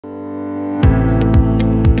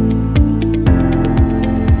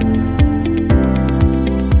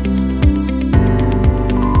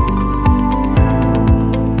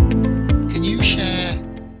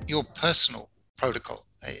personal protocol.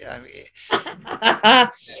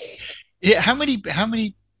 Yeah, how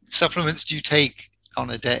many supplements do you take on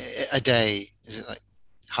a day? Is it like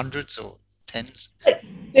hundreds or tens?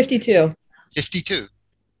 52. 52.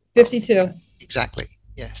 52. Oh, exactly.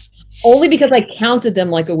 Yes. Only because I counted them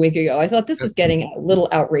like a week ago. I thought this is getting a little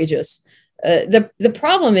outrageous. The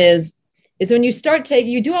problem is when you start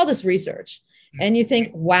taking, you do all this research and you think,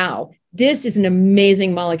 wow, this is an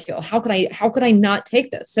amazing molecule. How could I not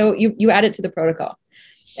take this? So you add it to the protocol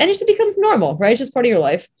and it just becomes normal, right? It's just part of your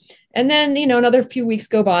life. And then, another few weeks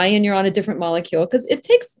go by and you're on a different molecule because it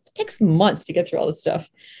takes months to get through all this stuff.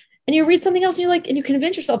 And you read something else and you're like, and you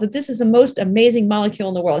convince yourself that this is the most amazing molecule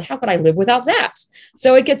in the world. How could I live without that?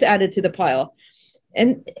 So it gets added to the pile.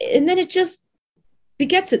 And then it just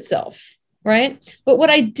begets itself, right? But what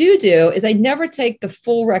I do is I never take the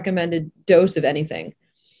full recommended dose of anything.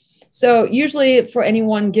 So usually for any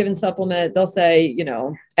one given supplement, they'll say,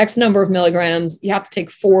 X number of milligrams, you have to take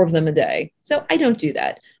 4 of them a day. So I don't do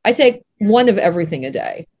that. I take 1 of everything a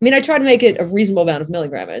day. I mean, I try to make it a reasonable amount of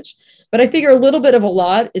milligrammage, but I figure a little bit of a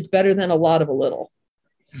lot is better than a lot of a little.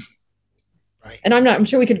 Right. And I'm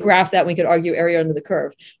sure we could graph that. We could argue area under the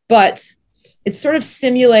curve, but it sort of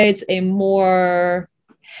simulates a more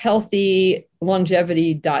healthy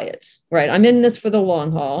longevity diet, right? I'm in this for the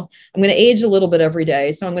long haul. I'm going to age a little bit every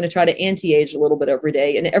day. So I'm going to try to anti-age a little bit every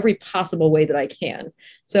day in every possible way that I can.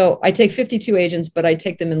 So I take 52 agents, but I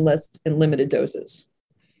take them in limited doses.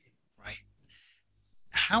 Right.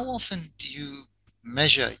 How often do you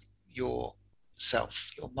measure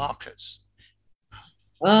yourself, your markers?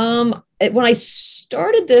 When I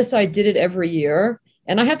started this, I did it every year.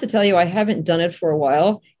 And I have to tell you, I haven't done it for a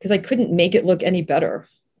while because I couldn't make it look any better.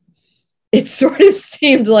 It sort of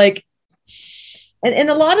seemed like, and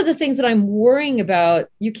a lot of the things that I'm worrying about,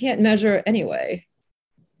 you can't measure anyway.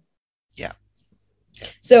 Yeah.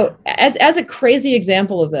 So as a crazy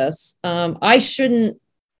example of this, I shouldn't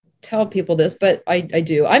tell people this, but I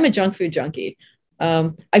do. I'm a junk food junkie.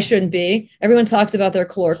 I shouldn't be. Everyone talks about their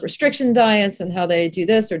caloric restriction diets and how they do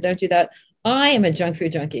this or don't do that. I am a junk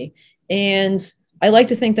food junkie. And I like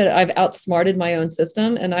to think that I've outsmarted my own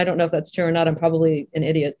system. And I don't know if that's true or not. I'm probably an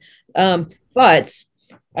idiot. But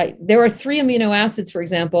there are 3 amino acids, for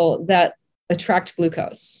example, that attract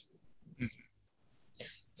glucose.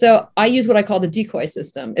 So I use what I call the decoy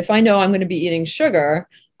system. If I know I'm going to be eating sugar,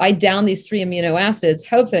 I down these 3 amino acids,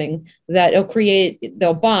 hoping that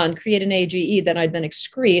they'll bond, create an AGE that I then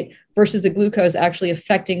excrete versus the glucose actually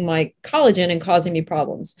affecting my collagen and causing me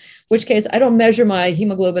problems. In which case I don't measure my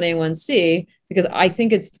hemoglobin A1C because I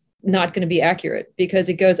think it's not going to be accurate because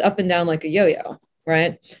it goes up and down like a yo-yo,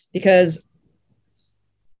 right? Because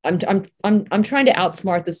I'm trying to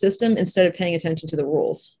outsmart the system instead of paying attention to the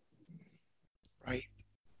rules. Right.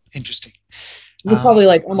 Interesting. You're probably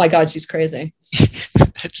like, oh my God, she's crazy.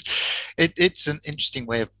 It's an interesting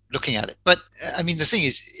way of looking at it. But I mean, the thing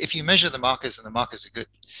is, if you measure the markers and the markers are good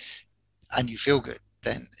and you feel good,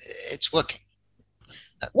 then it's working.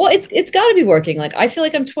 Well, it's got to be working. Like, I feel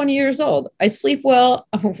like I'm 20 years old. I sleep well.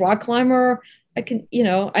 I'm a rock climber. I can,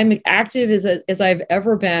 I'm active as I've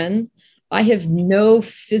ever been. I have no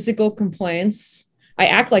physical complaints. I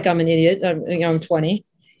act like I'm an idiot. I'm 20.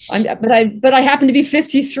 But I happen to be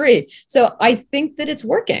 53. So I think that it's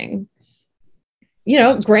working.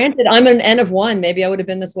 Granted, I'm an N of 1. Maybe I would have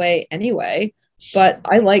been this way anyway. But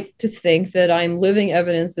I like to think that I'm living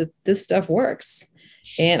evidence that this stuff works.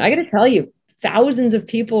 And I got to tell you, thousands of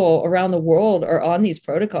people around the world are on these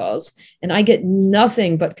protocols, and I get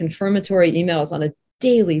nothing but confirmatory emails on a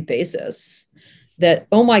daily basis that,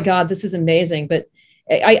 oh my God, this is amazing. But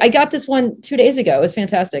I got this one 2 days ago. It was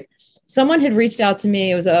fantastic. Someone had reached out to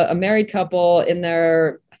me. It was a married couple in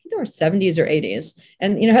their 70s or 80s,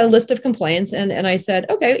 and had a list of complaints. And I said,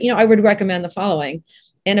 okay, I would recommend the following.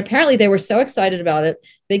 And apparently they were so excited about it,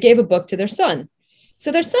 they gave a book to their son.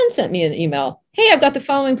 So their son sent me an email. Hey, I've got the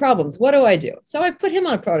following problems. What do I do? So I put him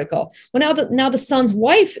on a protocol. Well, now the son's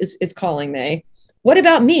wife is calling me. What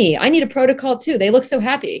about me? I need a protocol too. They look so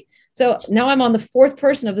happy. So now I'm on the 4th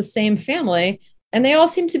person of the same family, and they all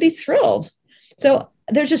seem to be thrilled. So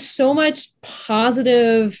there's just so much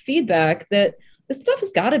positive feedback that this stuff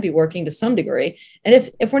has got to be working to some degree. And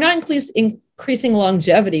if we're not increasing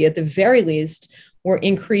longevity, at the very least, we're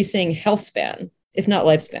increasing health span, if not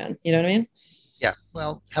lifespan. You know what I mean? Yeah.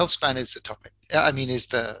 Well, health span is the topic. I mean, is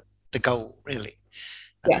the goal really?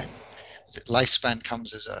 And yes. Lifespan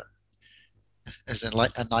comes as a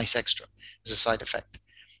nice extra, as a side effect.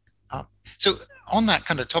 So on that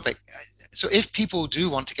kind of topic, so if people do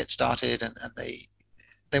want to get started and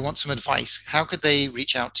they want some advice, how could they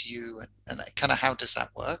reach out to you, and kind of how does that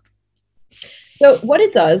work? So what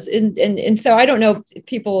it does, and so I don't know if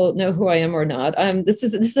people know who I am or not. This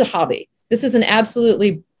is a hobby. This is an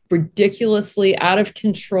absolutely ridiculously out of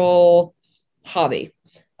control hobby.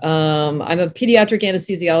 I'm a pediatric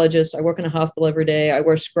anesthesiologist. I work in a hospital every day. I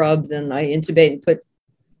wear scrubs and I intubate and put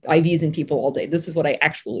IVs in people all day. This is what I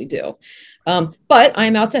actually do. But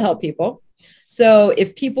I'm out to help people. So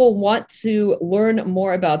if people want to learn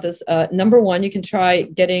more about this, number one, you can try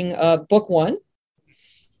getting book one.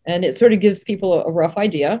 And it sort of gives people a rough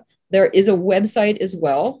idea. There is a website as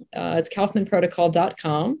well. It's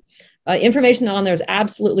kaufmannprotocol.com. Information on there is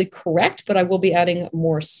absolutely correct, but I will be adding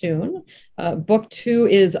more soon. Book two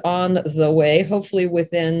is on the way, hopefully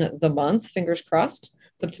within the month, fingers crossed.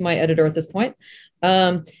 It's up to my editor at this point.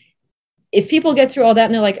 If people get through all that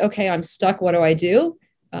and they're like, okay, I'm stuck, what do I do?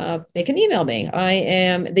 They can email me.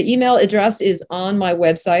 The email address is on my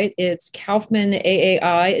website. It's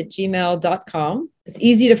kaufmannaai@gmail.com. It's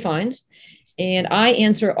easy to find. And I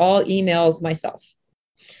answer all emails myself.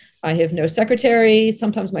 I have no secretary.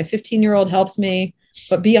 Sometimes my 15-year-old helps me.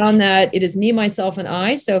 But beyond that, it is me, myself, and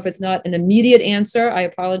I. So if it's not an immediate answer, I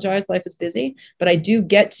apologize. Life is busy. But I do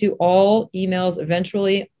get to all emails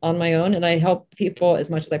eventually on my own. And I help people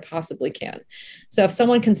as much as I possibly can. So if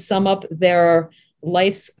someone can sum up their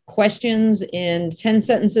life's questions in 10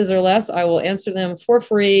 sentences or less, I will answer them for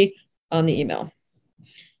free on the email.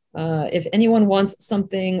 If anyone wants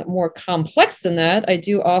something more complex than that, I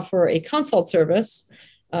do offer a consult service.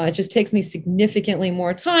 It just takes me significantly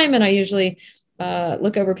more time, and I usually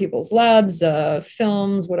look over people's labs,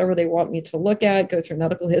 films, whatever they want me to look at, go through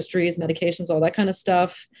medical histories, medications, all that kind of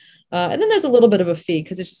stuff. And then there's a little bit of a fee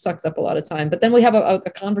because it just sucks up a lot of time. But then we have a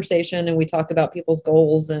conversation and we talk about people's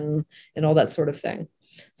goals and all that sort of thing.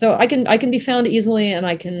 So I can be found easily and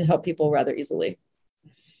I can help people rather easily.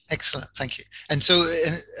 Excellent, thank you. And so,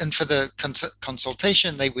 and for the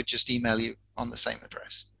consultation, they would just email you on the same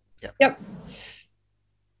address. Yeah. Yep.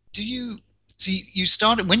 So you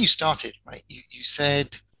started, when you started, right? You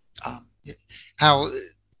said how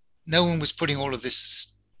no one was putting all of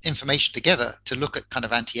this information together to look at kind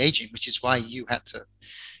of anti-aging, which is why you had to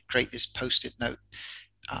create this post-it note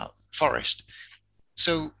forest.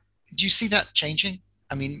 So do you see that changing?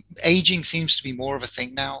 I mean, aging seems to be more of a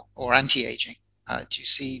thing now, or anti-aging. Do you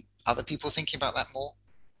see other people thinking about that more?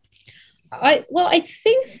 I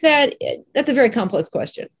think that that's a very complex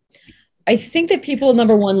question. I think that people,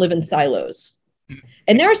 number one, live in silos.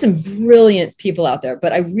 And there are some brilliant people out there,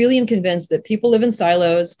 but I really am convinced that people live in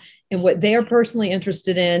silos and what they are personally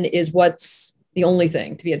interested in is what's the only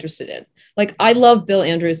thing to be interested in. Like, I love Bill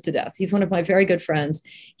Andrews to death. He's one of my very good friends.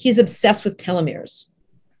 He's obsessed with telomeres,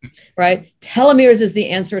 right? Telomeres is the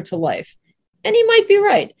answer to life. And he might be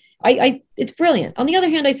right. It's brilliant. On the other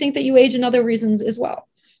hand, I think that you age in other reasons as well.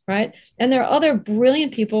 Right. And there are other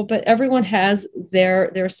brilliant people, but everyone has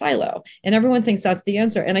their silo and everyone thinks that's the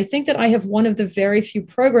answer. And I think that I have one of the very few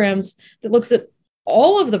programs that looks at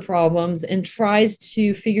all of the problems and tries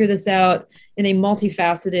to figure this out in a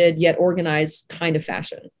multifaceted yet organized kind of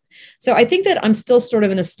fashion. So I think that I'm still sort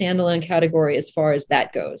of in a standalone category as far as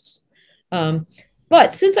that goes.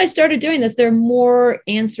 But since I started doing this, there are more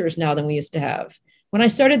answers now than we used to have. When I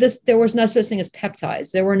started this, there was no such thing as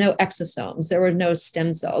peptides. There were no exosomes. There were no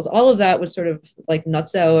stem cells. All of that was sort of like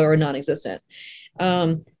nutso or non-existent.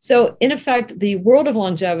 So in effect, the world of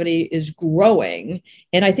longevity is growing,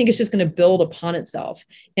 and I think it's just going to build upon itself.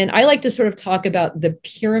 And I like to sort of talk about the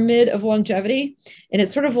pyramid of longevity. And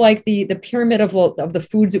it's sort of like the pyramid of the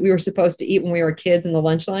foods that we were supposed to eat when we were kids in the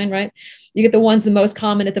lunch line, right? You get the ones the most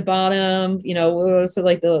common at the bottom, so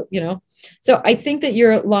like so I think that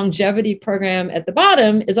your longevity program at the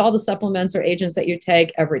bottom is all the supplements or agents that you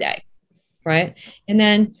take every day, right? And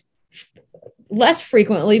then less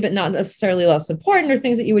frequently, but not necessarily less important, or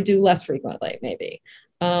things that you would do less frequently, maybe.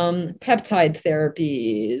 Peptide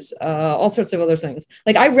therapies, all sorts of other things.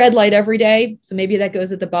 Like, I red light every day, so maybe that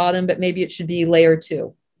goes at the bottom, but maybe it should be layer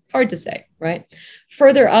 2. Hard to say, right?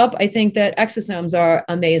 Further up, I think that exosomes are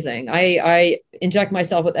amazing. I inject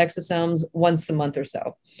myself with exosomes once a month or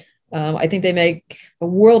so. I think they make a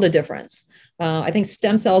world of difference. I think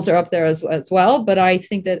stem cells are up there as well, but I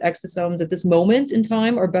think that exosomes at this moment in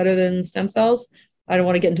time are better than stem cells. I don't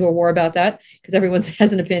want to get into a war about that because everyone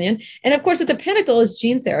has an opinion. And of course, at the pinnacle is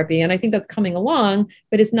gene therapy. And I think that's coming along,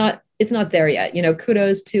 but it's not there yet.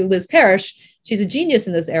 Kudos to Liz Parrish. She's a genius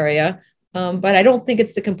in this area. But I don't think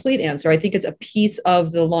it's the complete answer. I think it's a piece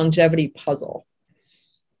of the longevity puzzle.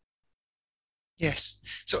 Yes.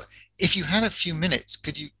 So if you had a few minutes,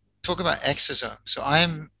 could you talk about exosomes? So I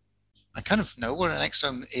kind of know what an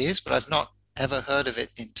exosome is, but I've not ever heard of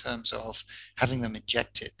it in terms of having them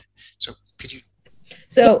injected. So could you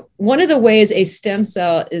So one of the ways a stem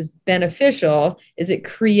cell is beneficial is it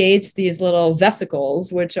creates these little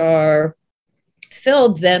vesicles, which are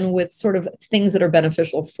filled then with sort of things that are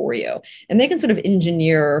beneficial for you. And they can sort of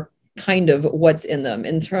engineer kind of what's in them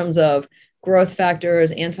in terms of growth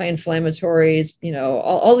factors, anti-inflammatories,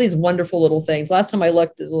 all these wonderful little things. Last time I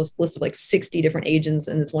looked, there's a list of like 60 different agents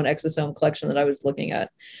in this one exosome collection that I was looking at.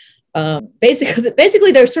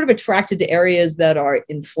 Basically, they're sort of attracted to areas that are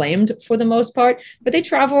inflamed for the most part, but they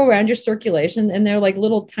travel around your circulation and they're like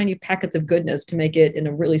little tiny packets of goodness, to make it in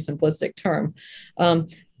a really simplistic term.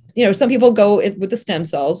 Some people go with the stem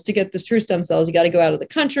cells. To get the true stem cells, you got to go out of the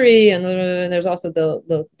country, and there's also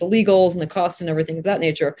the legals and the cost and everything of that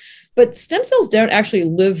nature. But stem cells don't actually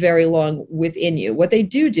live very long within you. What they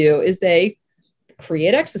do is they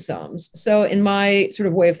create exosomes. So in my sort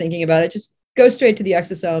of way of thinking about it, just go straight to the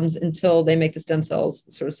exosomes until they make the stem cells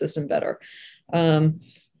sort of system better. You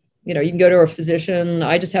can go to a physician.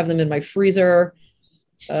 I just have them in my freezer.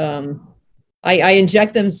 I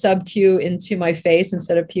inject them sub-Q into my face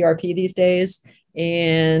instead of PRP these days.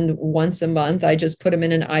 And once a month, I just put them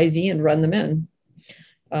in an IV and run them in.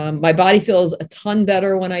 My body feels a ton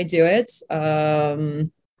better when I do it.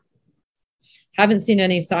 Haven't seen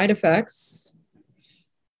any side effects.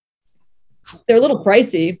 They're a little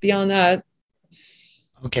pricey beyond that.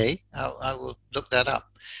 Okay, I will look that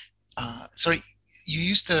up. Sorry, you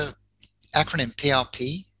used the acronym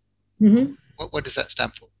PRP. Mm-hmm. What does that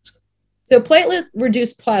stand for? So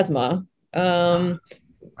platelet-reduced plasma. Right.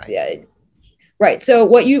 Yeah, right. So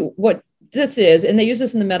what this is, and they use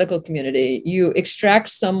this in the medical community, you extract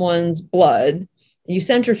someone's blood, you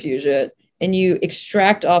centrifuge it, and you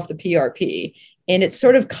extract off the PRP. And it's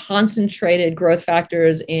sort of concentrated growth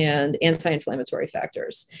factors and anti-inflammatory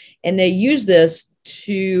factors. And they use this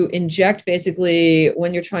to inject basically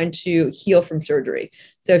when you're trying to heal from surgery.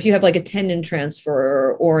 So if you have like a tendon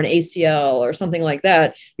transfer or an ACL or something like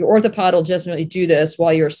that, your orthopod will generally do this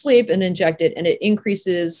while you're asleep and inject it, and it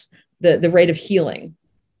increases the rate of healing.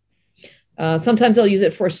 Sometimes they'll use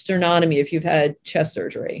it for sternotomy if you've had chest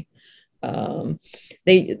surgery.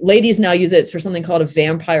 Ladies now use it for something called a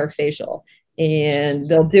vampire facial. And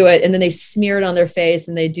they'll do it, and then they smear it on their face,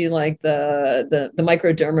 and they do like the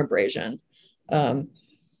microdermabrasion.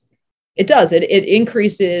 It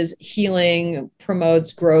increases healing,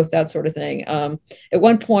 promotes growth, that sort of thing. At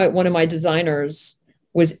one point, one of my designers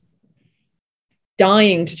was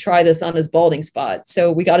dying to try this on his balding spot.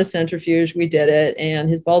 So we got a centrifuge, we did it, and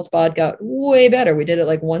his bald spot got way better. We did it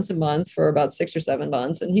like once a month for about 6 or 7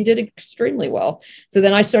 months, and he did extremely well. So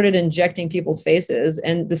then I started injecting people's faces,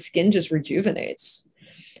 and the skin just rejuvenates.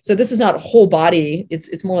 So this is not whole body,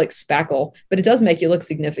 it's more like spackle, but it does make you look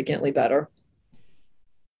significantly better.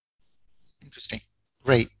 Interesting.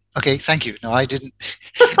 Great. Okay, thank you. No, I didn't.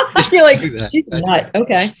 You're like, she's not.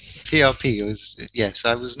 Okay. PRP was, yes,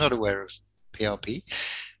 I was not aware of PRP.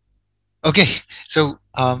 Okay, so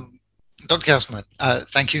Dr. Kaufmann,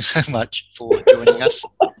 thank you so much for joining us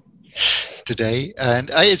today,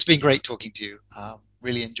 and it's been great talking to you.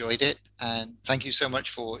 Really enjoyed it, and thank you so much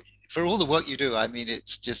for all the work you do. I mean,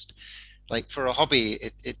 it's just like for a hobby,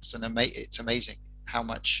 it's amazing how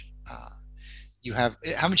much you have,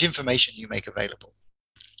 how much information you make available.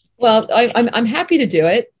 Well, I'm happy to do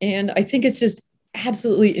it, and I think it's just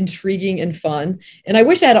absolutely intriguing and fun. And I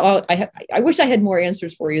wish I wish I had more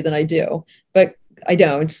answers for you than I do, but I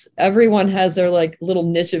don't. Everyone has their like little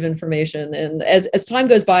niche of information, and as time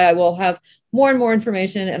goes by, I will have more and more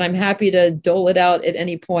information, and I'm happy to dole it out at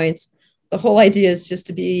any point. The whole idea is just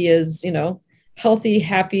to be as healthy,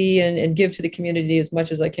 happy, and give to the community as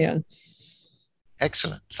much as I can.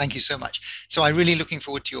 Excellent. Thank you so much. So I'm really looking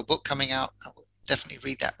forward to your book coming out. I will definitely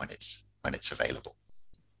read that when it's available.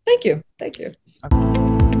 Thank you. Thank you.